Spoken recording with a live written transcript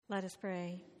Let us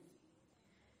pray.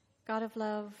 God of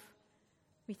love,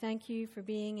 we thank you for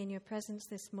being in your presence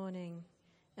this morning,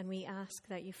 and we ask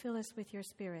that you fill us with your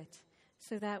Spirit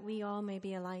so that we all may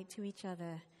be a light to each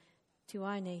other, to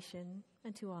our nation,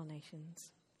 and to all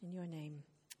nations. In your name,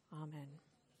 amen.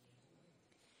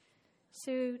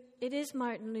 So it is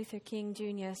Martin Luther King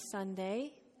Jr.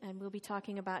 Sunday, and we'll be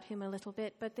talking about him a little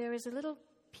bit, but there is a little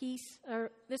piece,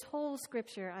 or this whole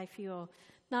scripture, I feel,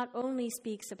 not only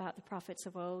speaks about the prophets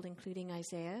of old, including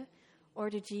Isaiah, or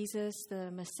to Jesus,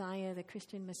 the Messiah, the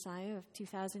Christian Messiah of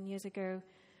 2,000 years ago,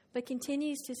 but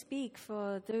continues to speak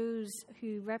for those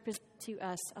who represent to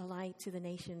us a light to the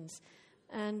nations.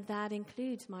 And that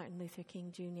includes Martin Luther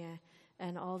King Jr.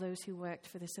 and all those who worked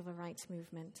for the civil rights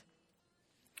movement.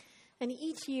 And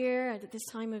each year, at this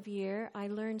time of year, I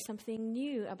learn something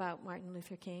new about Martin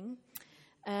Luther King.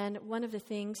 And one of the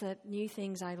new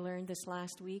things I learned this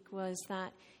last week was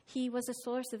that he was a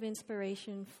source of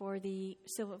inspiration for the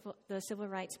civil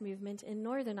rights movement in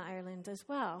Northern Ireland as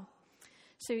well.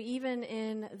 So even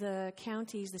in the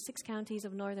 6 counties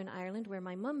of Northern Ireland, where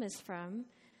my mum is from,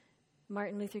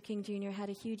 Martin Luther King Jr. had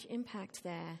a huge impact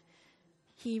there.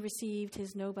 He received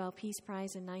his Nobel Peace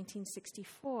Prize in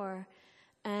 1964,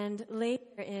 and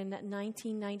later in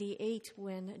 1998,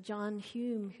 when John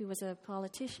Hume, who was a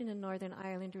politician in Northern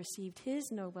Ireland, received his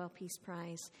Nobel Peace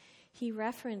Prize, he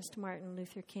referenced Martin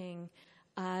Luther King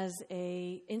as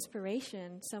an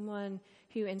inspiration, someone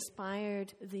who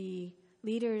inspired the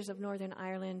leaders of Northern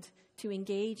Ireland to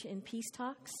engage in peace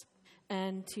talks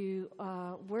and to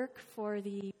work for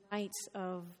the rights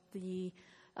of the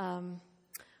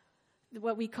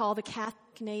what we call the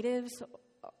Catholic natives,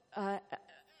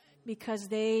 because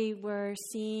they were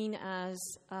seen as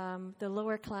the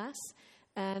lower class,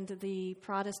 and the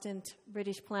Protestant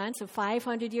British plan, so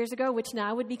 500 years ago, which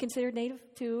now would be considered native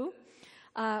too,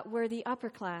 were the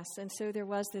upper class. And so there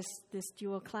was this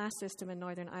dual class system in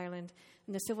Northern Ireland,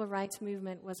 and the civil rights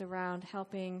movement was around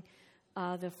helping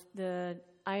the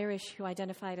Irish who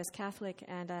identified as Catholic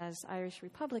and as Irish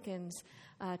Republicans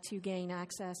to gain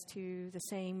access to the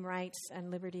same rights and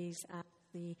liberties as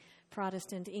the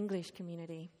Protestant English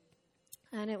community.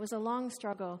 And it was a long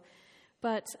struggle.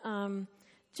 But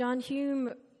John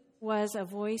Hume was a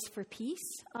voice for peace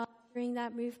during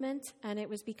that movement, and it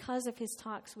was because of his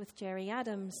talks with Gerry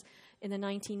Adams in the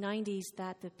 1990s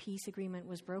that the peace agreement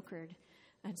was brokered.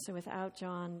 And so without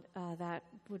John, that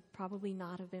would probably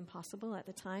not have been possible at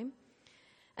the time.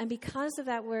 And because of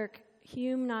that work,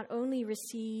 Hume not only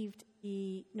received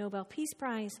the Nobel Peace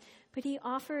Prize, but he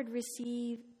also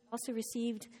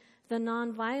received the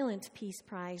Nonviolent Peace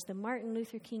Prize, the Martin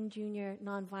Luther King Jr.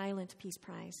 Nonviolent Peace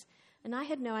Prize. And I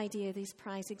had no idea this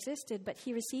prize existed, but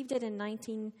he received it in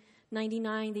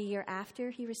 1999, the year after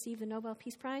he received the Nobel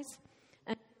Peace Prize.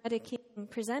 And Coretta King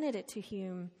presented it to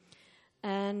Hume.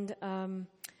 And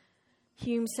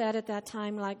Hume said at that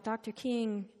time, like Dr.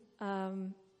 King,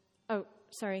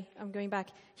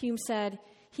 Hume said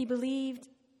he believed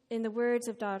in the words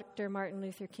of Dr. Martin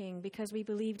Luther King, because we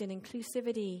believed in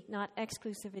inclusivity, not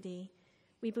exclusivity.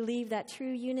 We believed that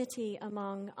true unity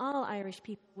among all Irish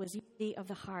people was unity of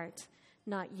the heart,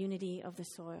 not unity of the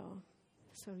soil.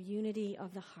 So unity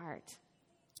of the heart.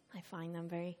 I find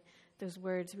those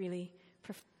words really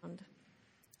profound.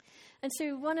 And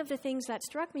so one of the things that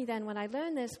struck me then when I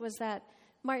learned this was that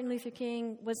Martin Luther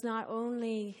King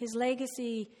his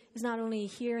legacy is not only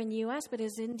here in the U.S., but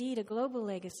is indeed a global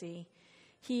legacy.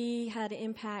 He had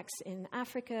impacts in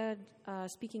Africa,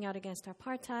 speaking out against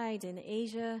apartheid, in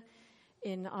Asia,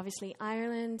 in obviously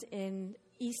Ireland, in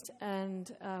East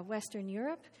and Western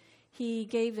Europe. He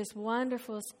gave this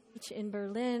wonderful speech in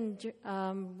Berlin,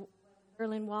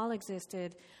 Berlin Wall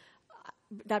existed,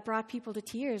 that brought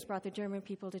the German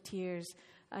people to tears,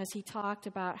 as he talked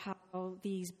about how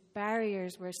these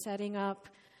barriers were setting up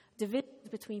divisions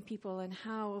between people and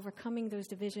how overcoming those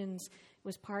divisions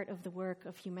was part of the work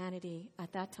of humanity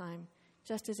at that time,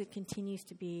 just as it continues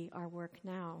to be our work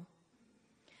now.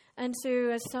 And so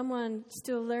as someone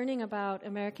still learning about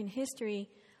American history,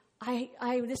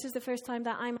 this is the first time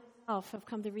that I myself have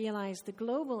come to realize the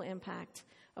global impact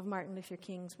of Martin Luther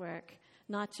King's work,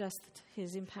 not just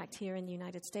his impact here in the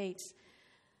United States.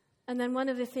 And then one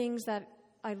of the things that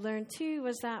I learned too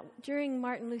was that during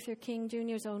Martin Luther King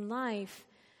Jr.'s own life,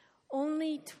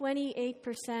 only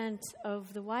 28%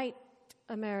 of the white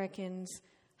Americans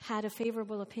had a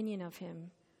favorable opinion of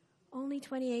him. Only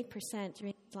 28%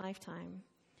 during his lifetime,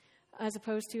 as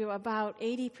opposed to about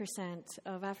 80%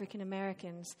 of African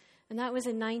Americans. And that was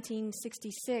in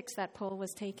 1966, that poll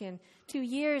was taken 2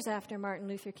 years after Martin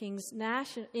Luther King's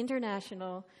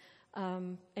international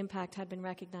impact had been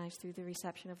recognized through the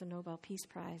reception of the Nobel Peace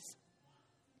Prize.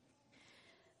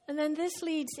 And then this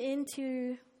leads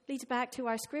back to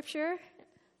our scripture,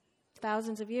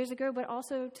 thousands of years ago, but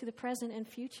also to the present and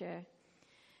future.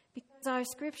 Because our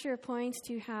scripture points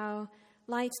to how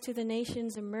lights to the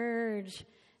nations emerge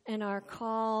and are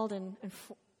called and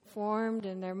formed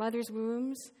in their mother's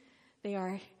wombs. They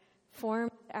are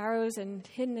formed arrows and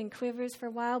hidden in quivers for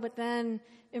a while, but then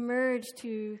emerge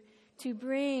to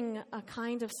bring a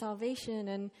kind of salvation.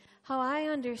 And how I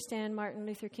understand Martin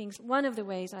Luther King's, one of the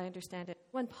ways I understand it,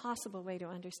 one possible way to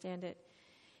understand it,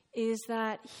 is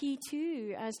that he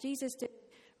too, as Jesus did,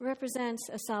 represents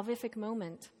a salvific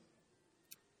moment.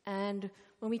 And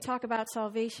when we talk about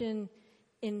salvation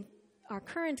in our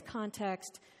current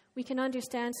context, we can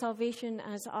understand salvation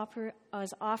as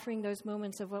offering those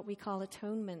moments of what we call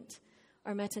atonement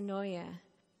or metanoia.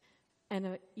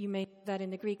 And you may know that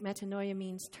in the Greek, metanoia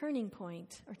means turning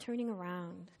point or turning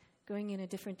around, going in a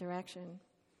different direction.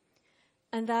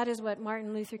 And that is what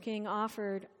Martin Luther King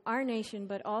offered our nation,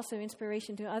 but also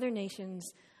inspiration to other nations,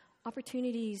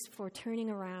 opportunities for turning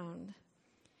around.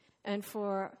 And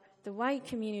for the white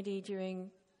community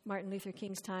during Martin Luther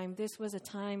King's time, this was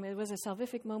it was a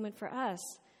salvific moment for us,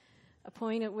 a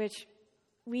point at which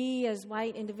we as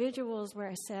white individuals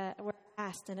were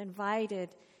asked and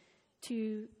invited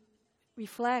to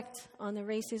reflect on the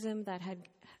racism that had,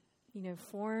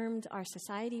 formed our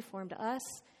society, formed us,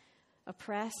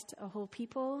 oppressed a whole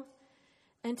people,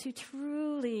 and to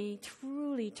truly,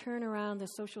 truly turn around the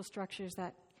social structures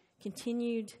that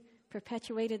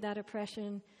perpetuated that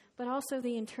oppression, but also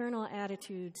the internal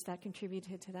attitudes that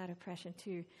contributed to that oppression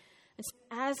too. And so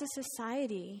as a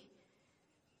society,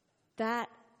 that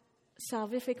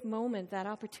salvific moment, that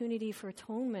opportunity for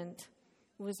atonement,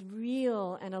 was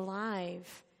real and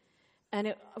alive. And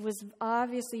it was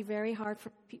obviously very hard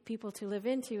for people to live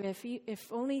into. If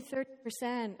only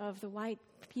 30% of the white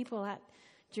people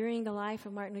during the life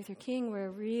of Martin Luther King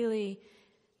were really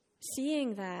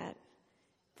seeing that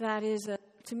is,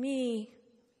 to me,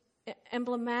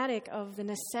 emblematic of the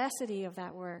necessity of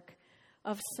that work,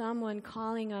 of someone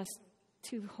calling us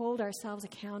to hold ourselves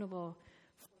accountable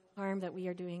for the harm that we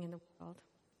are doing in the world.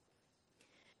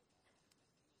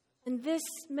 And this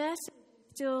message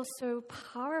is still so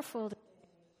powerful.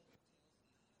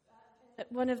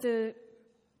 One of the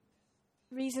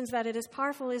reasons that it is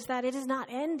powerful is that it is not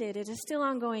ended. It is still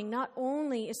ongoing, not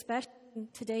only, especially in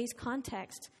today's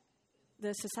context,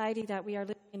 the society that we are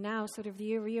living in now, sort of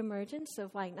the reemergence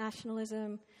of white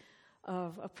nationalism,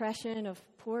 of oppression of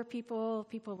poor people,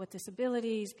 people with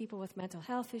disabilities, people with mental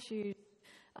health issues.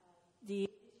 The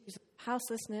issues of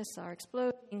houselessness are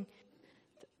exploding.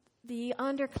 The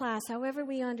underclass, however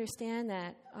we understand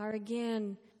that, are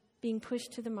again being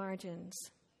pushed to the margins.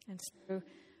 And so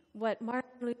what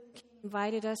Martin Luther King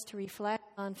invited us to reflect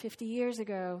on 50 years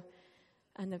ago,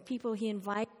 and the people he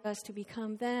invited us to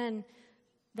become then,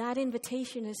 that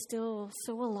invitation is still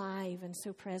so alive and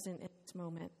so present in this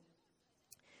moment.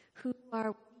 Who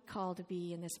are we called to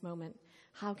be in this moment?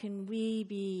 How can we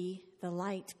be the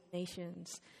light to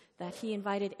nations that he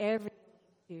invited everyone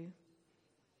to?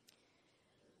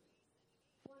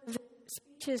 One of the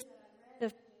speeches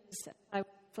that I was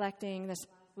reflecting this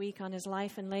week on his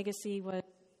life and legacy was,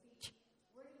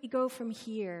 where do we go from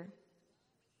here?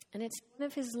 And it's one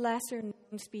of his lesser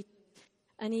known speeches,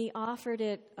 and he offered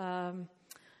it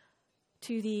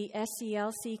to the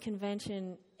SCLC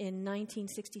convention in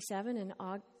 1967 in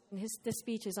August. And this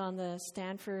speech is on the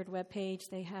Stanford webpage.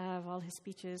 They have all his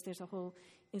speeches. There's a whole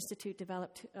institute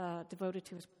devoted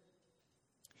to his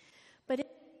work. But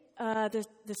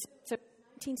so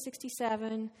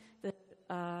 1967, the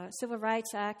Civil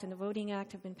Rights Act and the Voting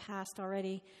Act have been passed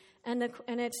already. And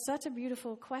it's such a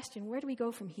beautiful question. Where do we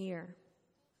go from here?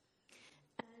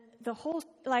 And the whole,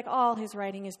 like all his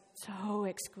writing, is so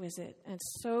exquisite and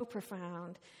so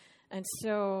profound and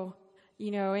so,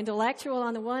 intellectual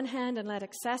on the one hand and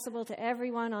accessible to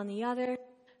everyone on the other.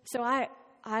 So I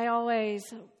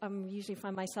usually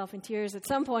find myself in tears at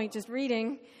some point just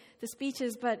reading the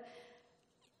speeches. But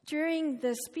during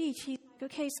the speech, he's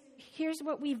like, okay, so here's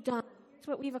what we've done. Here's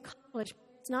what we've accomplished.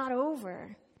 It's not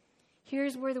over.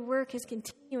 Here's where the work is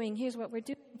continuing. Here's what we're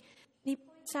doing. And he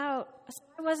points out,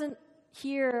 I wasn't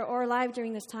here or alive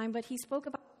during this time, but he spoke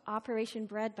about Operation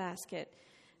Breadbasket.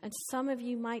 And some of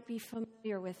you might be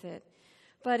familiar with it.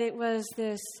 But it was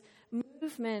this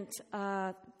movement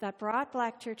that brought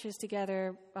black churches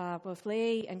together, both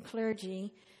lay and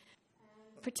clergy,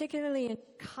 particularly in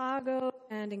Chicago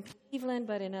and in Cleveland,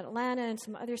 but in Atlanta and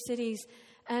some other cities.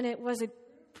 And it was a group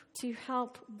to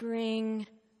help bring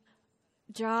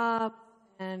job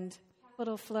and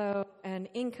capital flow and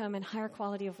income and higher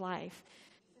quality of life.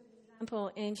 For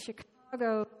example, in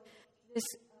Chicago, this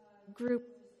group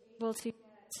was able to get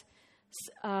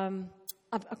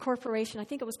a corporation, I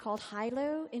think it was called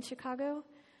Hilo in Chicago,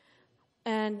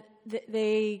 and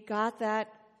they got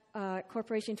that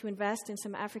corporation to invest in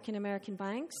some African American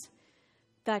banks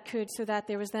so that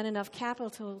there was then enough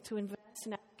capital to invest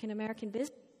in African American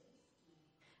business.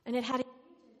 And it had a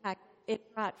huge impact.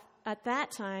 It brought, at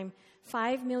that time,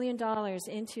 $5 million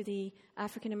into the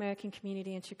African American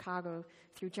community in Chicago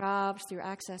through jobs, through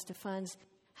access to funds.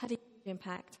 Had a huge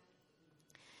impact.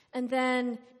 And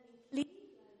then what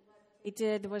they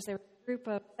did was there was a group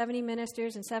of 70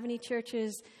 ministers and 70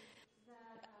 churches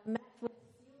that met with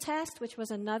Test, which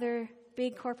was another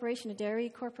big corporation, a dairy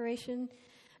corporation.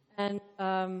 And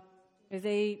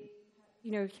they,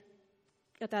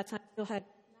 at that time still had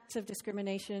massive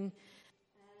discrimination.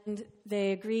 And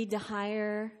they agreed to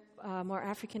hire more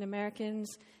African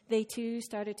Americans. They, too,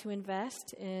 started to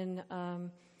invest in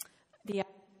the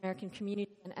African American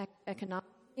community and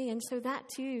economically. And so that,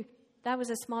 too, that was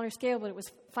a smaller scale, but it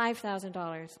was $5,000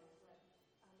 Martin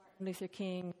Luther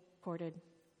King reported.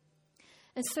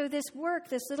 And so this work,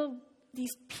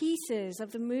 these pieces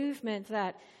of the movement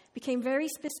that became very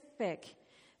specific,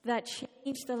 that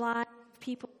changed the lives of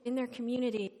people in their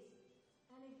community,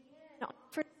 and again,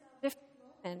 offered different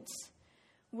moments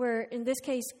where, in this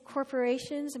case,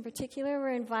 corporations in particular were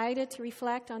invited to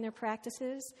reflect on their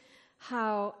practices,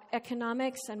 how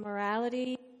economics and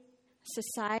morality,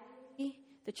 society,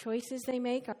 the choices they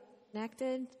make are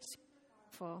connected, super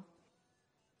powerful.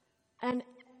 And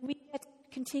we get to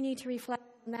continue to reflect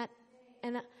on that.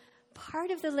 And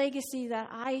part of the legacy that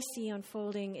I see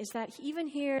unfolding is that even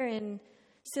here in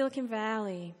Silicon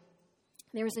Valley,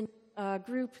 there is a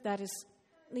group that is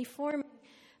currently forming,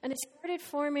 and it started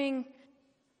forming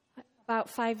about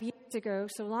 5 years ago,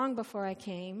 so long before I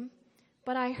came,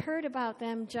 but I heard about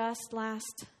them just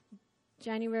last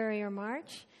January or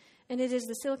March, and it is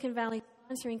the Silicon Valley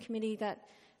Sponsoring Committee that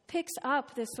picks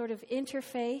up this sort of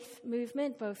interfaith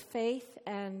movement, both faith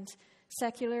and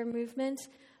secular movement,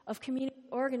 of community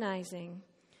organizing,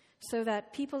 so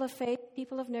that people of faith,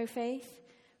 people of no faith,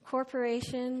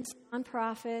 corporations,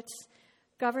 nonprofits,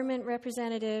 government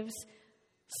representatives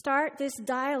start this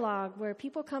dialogue where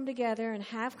people come together and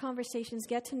have conversations,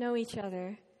 get to know each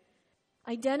other,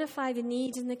 identify the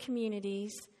needs in the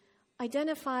communities,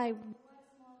 identify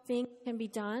what things can be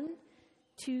done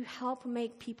to help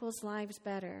make people's lives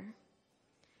better.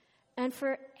 And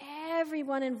for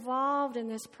everyone involved in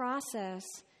this process,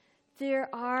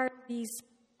 there are these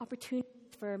opportunities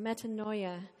for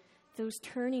metanoia, those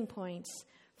turning points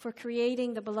for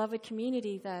creating the beloved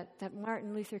community that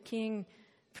Martin Luther King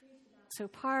preached about so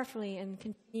powerfully and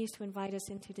continues to invite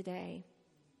us into today.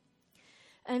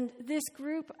 And this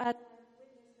group at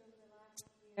last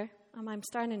year, I'm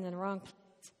starting in the wrong place.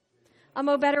 I'm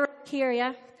a better here,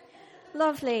 yeah?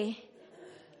 Lovely.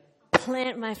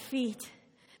 Plant my feet.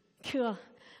 Cool.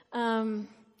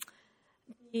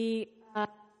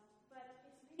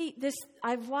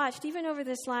 I've watched, even over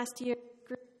this last year,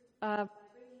 bringing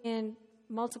in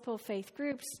multiple faith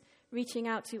groups, reaching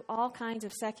out to all kinds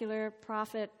of secular,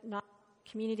 profit,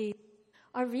 communities,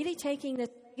 are really taking the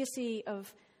legacy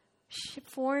of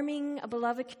forming a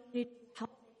beloved community to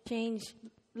help change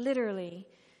literally,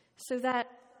 so that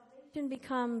salvation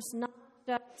becomes not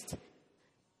just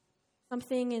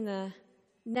something in the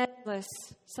nebulous,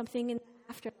 something in the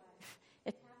afterlife.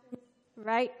 It's happening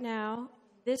right now,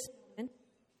 this moment,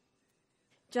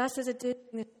 just as it did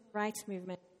in the civil rights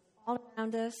movement. All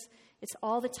around us, it's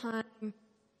all the time.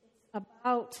 It's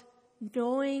about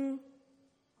knowing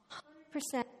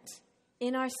 100%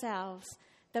 in ourselves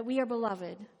that we are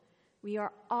beloved. We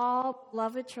are all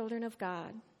beloved children of God.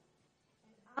 And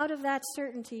out of that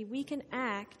certainty, we can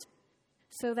act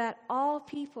so that all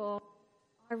people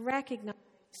are recognized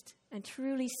and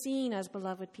truly seen as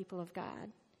beloved people of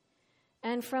God.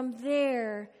 And from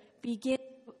there, begin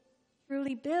to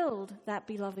truly build that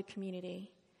beloved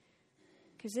community.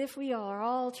 Because if we are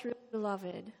all truly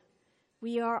beloved,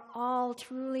 we are all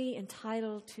truly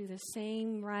entitled to the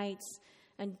same rights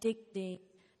and dignity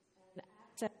and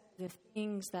access to the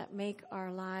things that make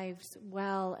our lives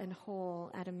well and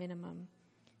whole at a minimum.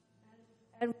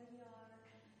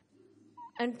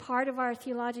 And part of our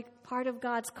part of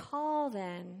God's call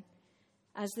then,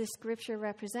 as this scripture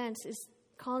represents, is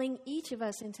calling each of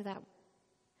us into that.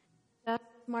 Just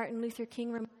Martin Luther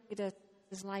King reminded us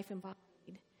his life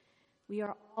embodied. We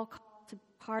are all called to be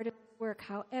part of the work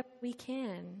however we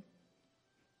can.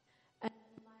 And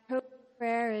my hope and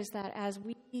prayer is that as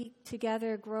we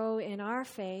together grow in our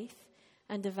faith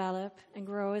and develop and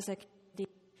grow as a community,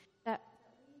 that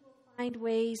we will find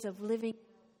ways of living out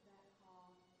that call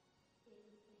in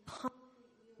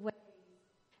concrete ways.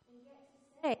 And yet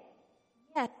to say,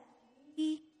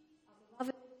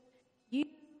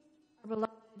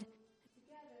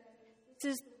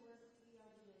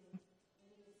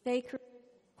 sacred,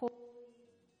 holy,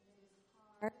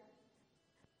 hard,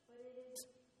 but it is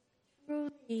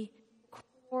truly the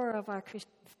core of our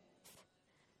Christian faith.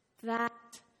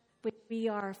 That which we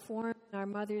are formed in our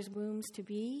mother's wombs to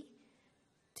be,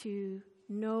 to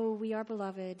know we are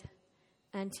beloved,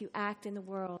 and to act in the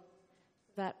world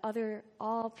so that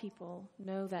all people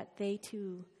know that they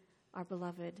too are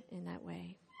beloved in that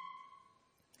way.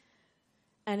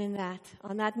 And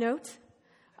on that note,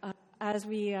 as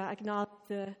we acknowledge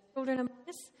the children among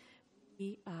us,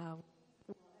 we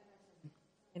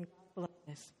in God's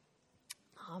belovedness.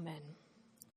 Amen.